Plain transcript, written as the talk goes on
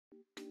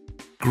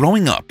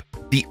Growing up,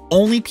 the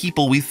only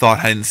people we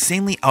thought had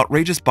insanely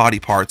outrageous body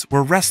parts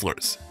were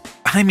wrestlers.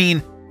 I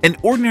mean, an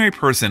ordinary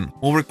person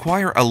will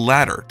require a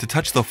ladder to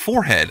touch the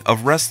forehead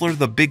of wrestler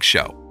The Big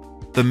Show.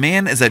 The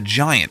man is a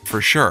giant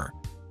for sure.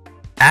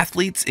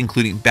 Athletes,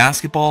 including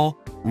basketball,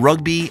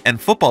 rugby,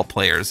 and football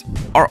players,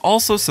 are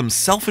also some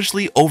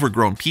selfishly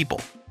overgrown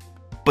people.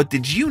 But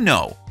did you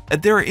know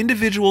that there are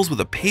individuals with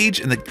a page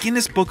in the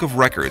Guinness Book of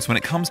Records when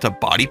it comes to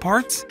body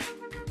parts?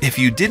 If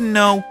you didn't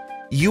know,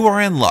 you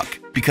are in luck,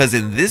 because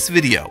in this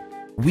video,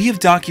 we have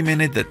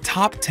documented the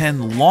top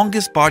 10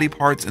 longest body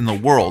parts in the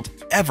world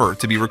ever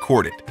to be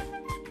recorded.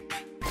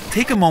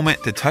 Take a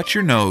moment to touch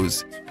your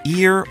nose,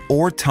 ear,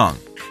 or tongue,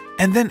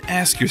 and then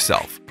ask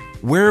yourself,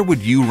 where would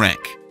you rank?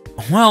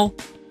 Well,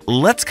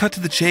 let's cut to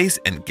the chase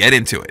and get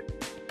into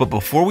it. But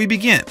before we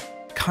begin,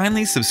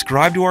 kindly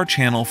subscribe to our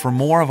channel for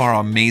more of our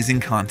amazing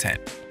content.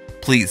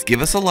 Please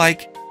give us a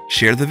like,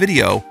 share the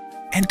video,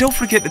 and don't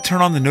forget to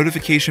turn on the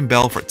notification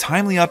bell for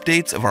timely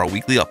updates of our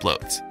weekly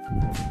uploads.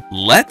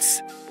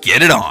 Let's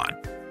get it on!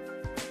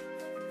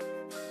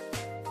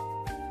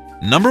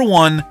 Number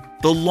 1.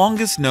 The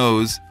longest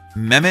nose,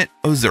 Mehmet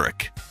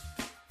Öztürk.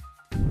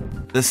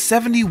 The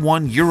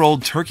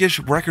 71-year-old Turkish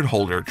record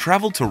holder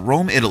traveled to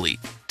Rome, Italy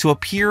to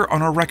appear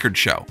on a record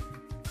show.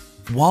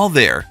 While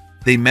there,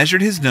 they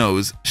measured his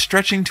nose,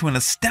 stretching to an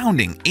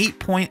astounding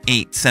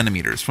 8.8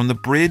 centimeters from the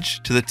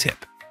bridge to the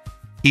tip.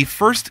 He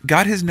first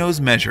got his nose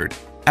measured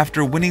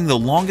after winning the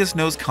longest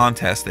nose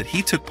contest that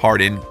he took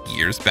part in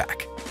years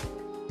back.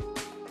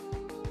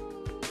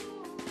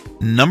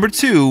 Number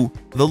 2.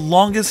 The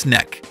longest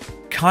neck,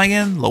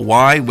 Kayan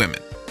Lawai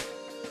women.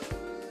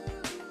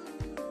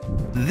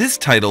 This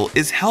title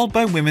is held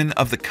by women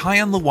of the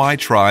Kayan Lawai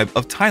tribe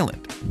of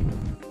Thailand.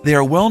 They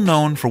are well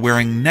known for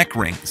wearing neck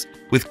rings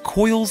with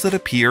coils that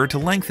appear to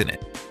lengthen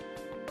it.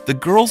 The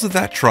girls of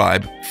that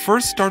tribe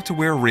first start to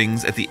wear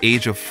rings at the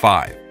age of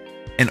 5,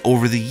 and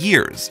over the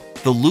years,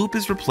 the loop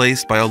is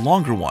replaced by a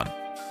longer one,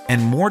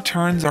 and more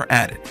turns are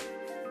added.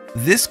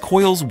 This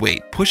coil's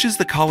weight pushes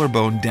the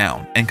collarbone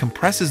down and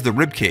compresses the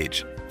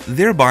ribcage,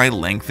 thereby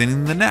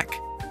lengthening the neck.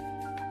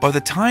 By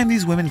the time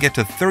these women get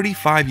to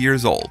 35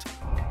 years old,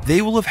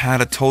 they will have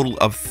had a total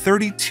of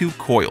 32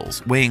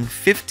 coils weighing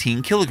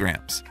 15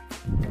 kilograms.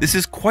 This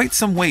is quite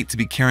some weight to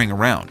be carrying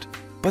around,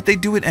 but they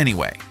do it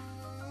anyway.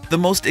 The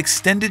most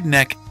extended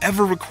neck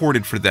ever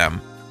recorded for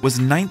them was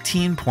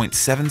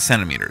 19.7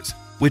 centimeters,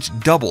 which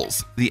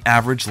doubles the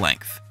average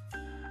length.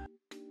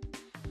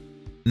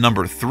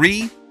 Number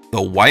 3.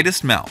 The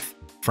widest mouth,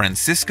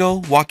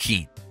 Francisco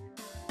Joaquin.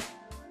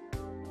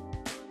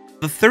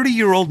 The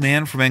 30-year-old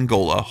man from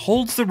Angola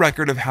holds the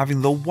record of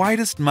having the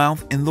widest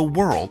mouth in the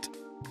world.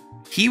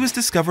 He was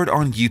discovered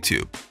on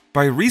YouTube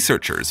by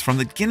researchers from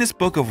the Guinness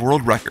Book of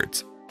World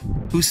Records,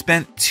 who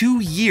spent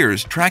 2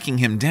 years tracking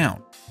him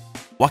down.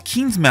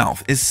 Joaquin's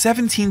mouth is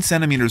 17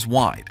 centimeters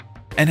wide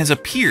and has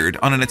appeared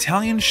on an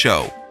Italian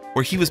show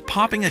where he was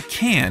popping a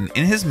can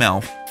in his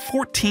mouth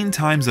 14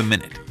 times a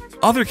minute.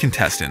 Other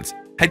contestants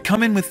had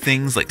come in with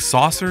things like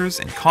saucers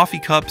and coffee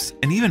cups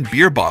and even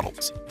beer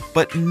bottles,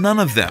 but none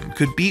of them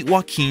could beat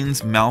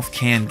Joaquin's mouth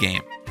can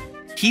game.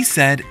 He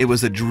said it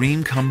was a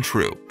dream come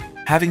true,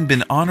 having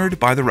been honored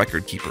by the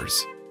record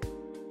keepers.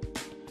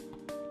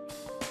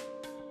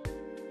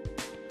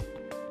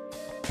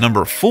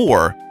 Number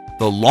 4.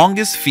 The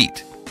longest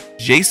feet,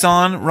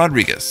 Jason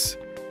Rodriguez.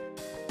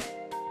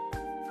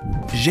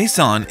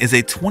 Jason is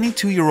a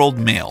 22-year-old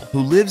male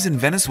who lives in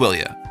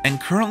Venezuela and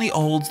currently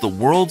holds the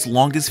world's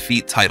longest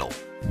feet title.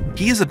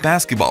 He is a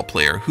basketball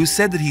player who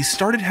said that he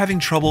started having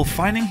trouble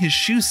finding his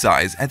shoe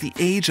size at the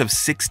age of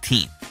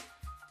 16.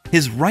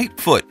 His right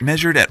foot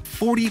measured at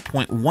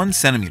 40.1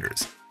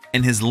 centimeters,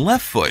 and his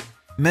left foot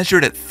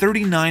measured at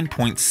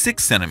 39.6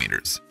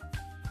 centimeters.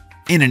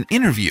 In an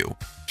interview,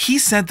 he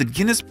said the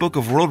Guinness Book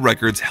of World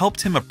Records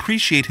helped him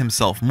appreciate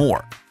himself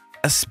more,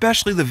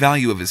 especially the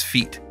value of his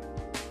feet.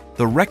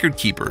 The record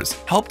keepers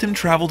helped him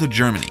travel to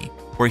Germany,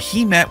 where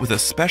he met with a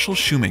special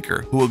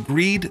shoemaker who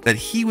agreed that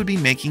he would be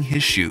making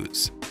his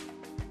shoes.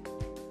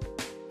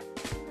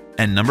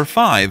 And number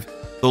 5,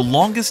 the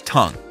longest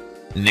tongue,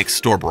 Nick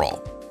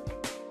Storbrall.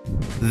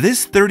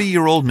 This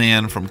 30-year-old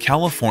man from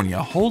California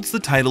holds the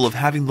title of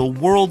having the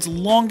world's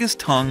longest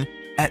tongue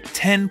at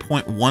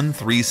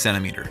 10.13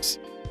 centimeters.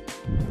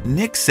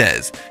 Nick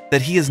says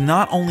that he is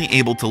not only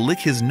able to lick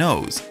his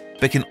nose,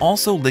 but can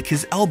also lick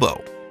his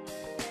elbow.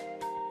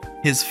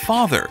 His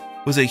father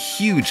was a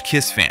huge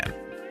Kiss fan,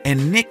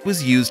 and Nick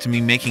was used to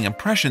be making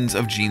impressions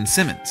of Gene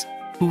Simmons,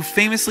 who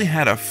famously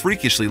had a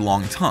freakishly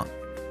long tongue.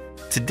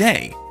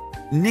 Today,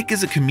 Nick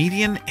is a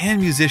comedian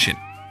and musician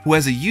who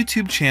has a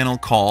YouTube channel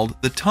called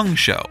The Tongue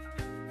Show.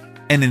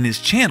 And in his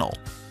channel,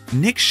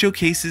 Nick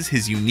showcases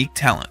his unique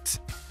talents,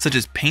 such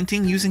as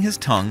painting using his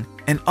tongue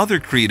and other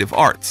creative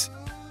arts.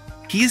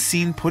 He is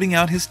seen putting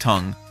out his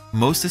tongue,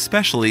 most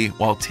especially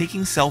while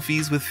taking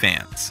selfies with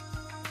fans.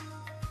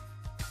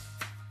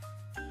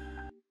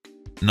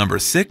 Number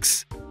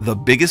 6. The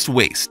biggest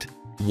waist,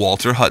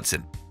 Walter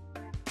Hudson.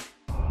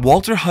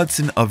 Walter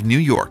Hudson of New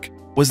York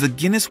was the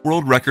Guinness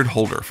World Record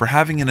holder for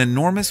having an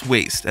enormous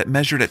waist that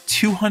measured at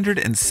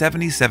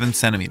 277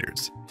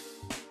 centimeters.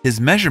 His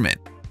measurement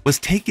was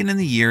taken in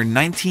the year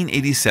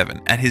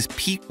 1987 at his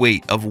peak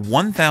weight of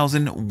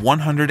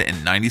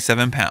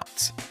 1,197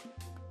 pounds.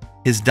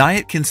 His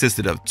diet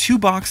consisted of 2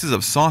 boxes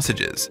of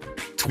sausages,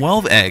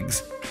 12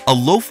 eggs, a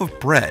loaf of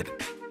bread,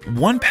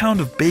 1 pound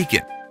of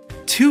bacon,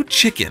 2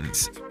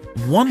 chickens,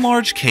 1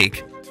 large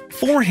cake,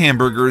 4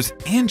 hamburgers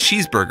and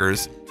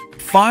cheeseburgers,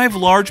 5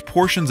 large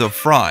portions of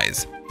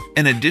fries,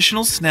 and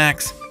additional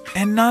snacks,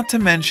 and not to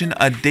mention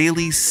a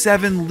daily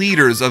 7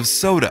 liters of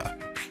soda.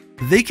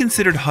 They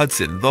considered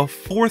Hudson the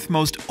 4th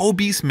most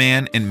obese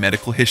man in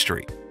medical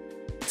history.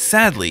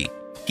 Sadly,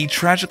 he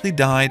tragically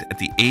died at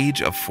the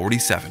age of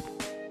 47.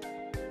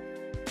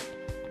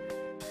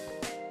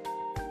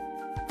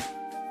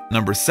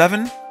 Number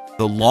 7.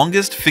 The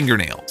longest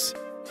fingernails.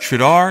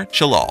 Sridhar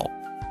Chalal.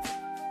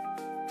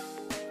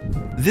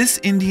 This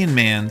Indian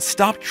man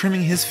stopped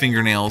trimming his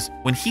fingernails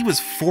when he was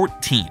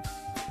 14.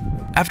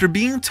 After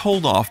being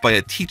told off by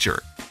a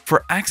teacher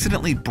for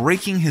accidentally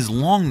breaking his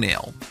long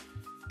nail,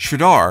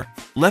 Sridhar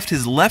left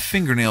his left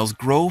fingernails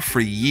grow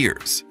for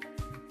years.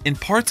 In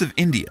parts of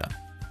India,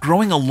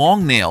 growing a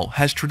long nail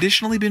has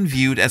traditionally been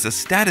viewed as a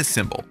status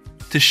symbol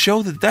to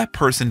show that that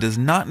person does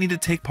not need to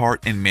take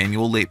part in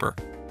manual labor.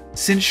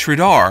 Since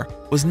Sridhar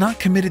was not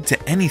committed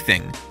to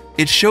anything,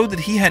 it showed that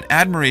he had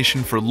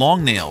admiration for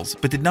long nails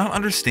but did not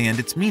understand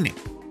its meaning.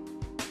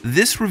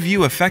 This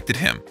review affected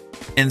him,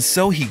 and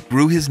so he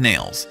grew his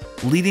nails,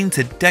 leading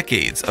to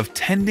decades of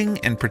tending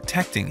and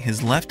protecting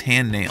his left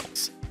hand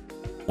nails.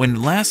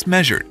 When last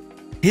measured,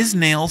 his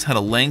nails had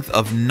a length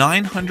of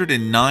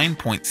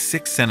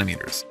 909.6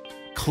 centimeters,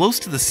 close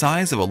to the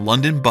size of a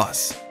London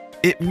bus.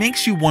 It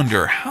makes you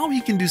wonder how he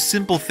can do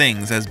simple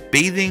things as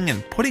bathing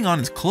and putting on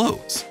his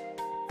clothes.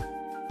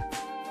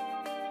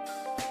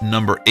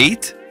 Number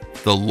 8.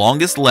 The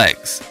longest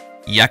legs.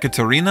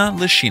 Yekaterina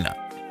Lishina.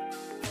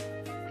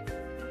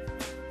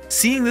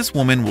 Seeing this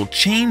woman will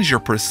change your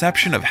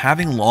perception of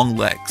having long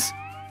legs.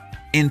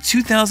 In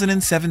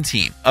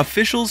 2017,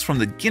 officials from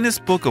the Guinness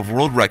Book of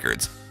World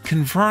Records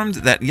confirmed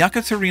that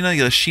Yekaterina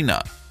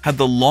Lishina had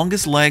the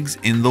longest legs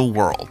in the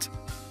world.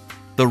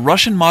 The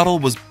Russian model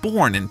was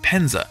born in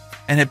Penza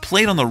and had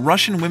played on the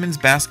Russian women's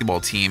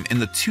basketball team in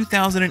the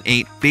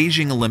 2008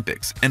 Beijing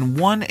Olympics and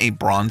won a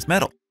bronze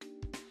medal.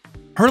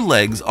 Her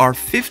legs are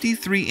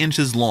 53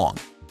 inches long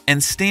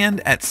and stand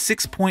at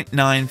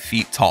 6.9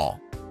 feet tall.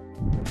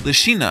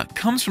 Lishina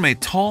comes from a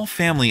tall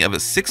family of a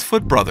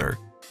 6-foot brother,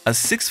 a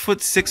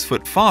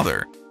 6'6"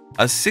 father,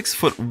 a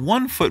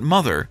 6'1"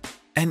 mother,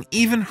 and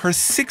even her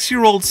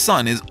 6-year-old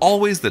son is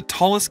always the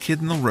tallest kid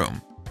in the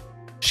room.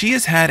 She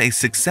has had a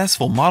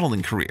successful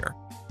modeling career,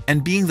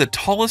 and being the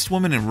tallest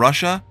woman in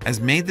Russia has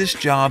made this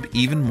job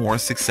even more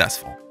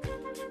successful.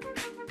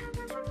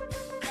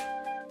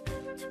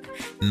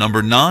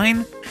 Number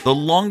 9. The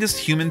longest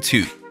human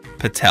tooth.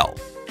 Patel.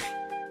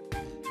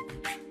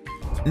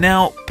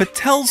 Now,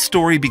 Patel's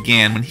story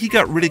began when he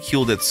got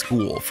ridiculed at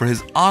school for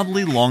his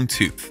oddly long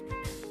tooth.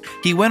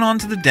 He went on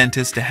to the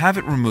dentist to have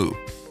it removed,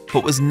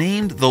 but was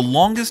named the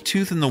longest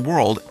tooth in the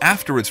world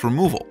after its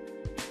removal.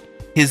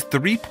 His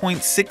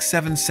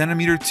 3.67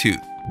 centimeter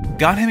tooth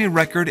got him a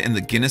record in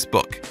the Guinness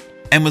Book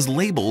and was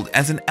labeled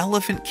as an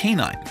elephant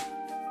canine.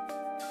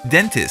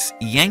 Dentists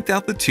yanked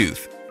out the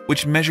tooth,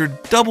 which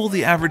measured double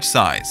the average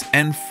size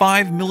and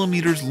 5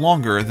 millimeters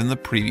longer than the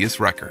previous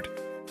record.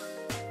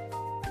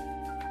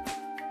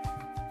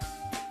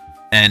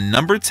 And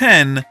number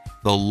 10,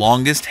 the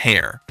longest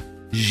hair.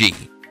 Xi.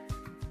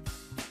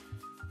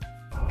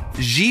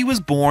 Xi was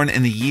born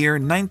in the year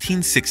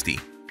 1960,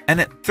 and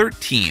at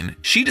 13,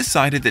 she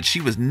decided that she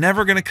was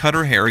never going to cut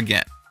her hair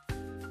again.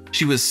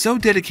 She was so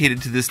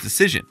dedicated to this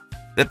decision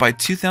that by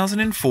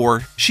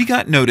 2004, she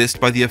got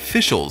noticed by the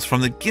officials from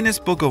the Guinness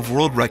Book of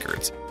World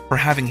Records for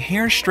having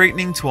hair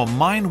straightening to a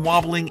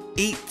mind-wobbling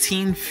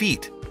 18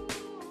 feet.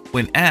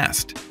 When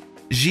asked,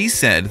 Xi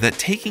said that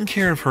taking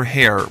care of her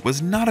hair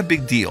was not a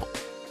big deal,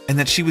 and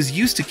that she was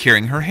used to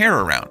carrying her hair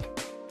around.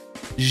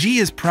 Xi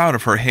is proud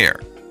of her hair,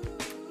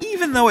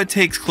 even though it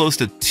takes close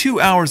to 2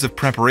 hours of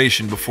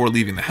preparation before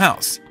leaving the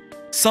house,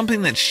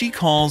 something that she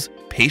calls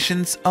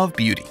patience of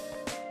beauty.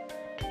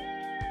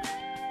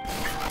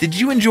 Did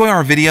you enjoy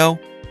our video?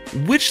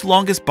 Which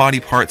longest body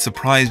part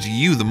surprised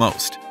you the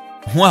most?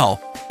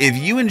 Well, if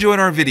you enjoyed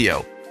our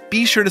video,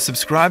 be sure to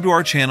subscribe to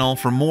our channel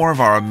for more of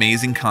our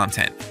amazing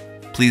content.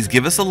 Please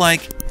give us a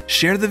like,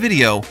 share the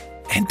video,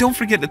 and don't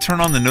forget to turn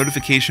on the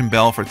notification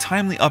bell for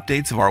timely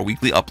updates of our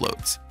weekly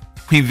uploads.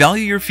 We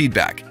value your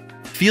feedback.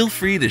 Feel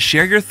free to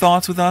share your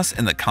thoughts with us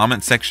in the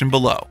comment section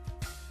below.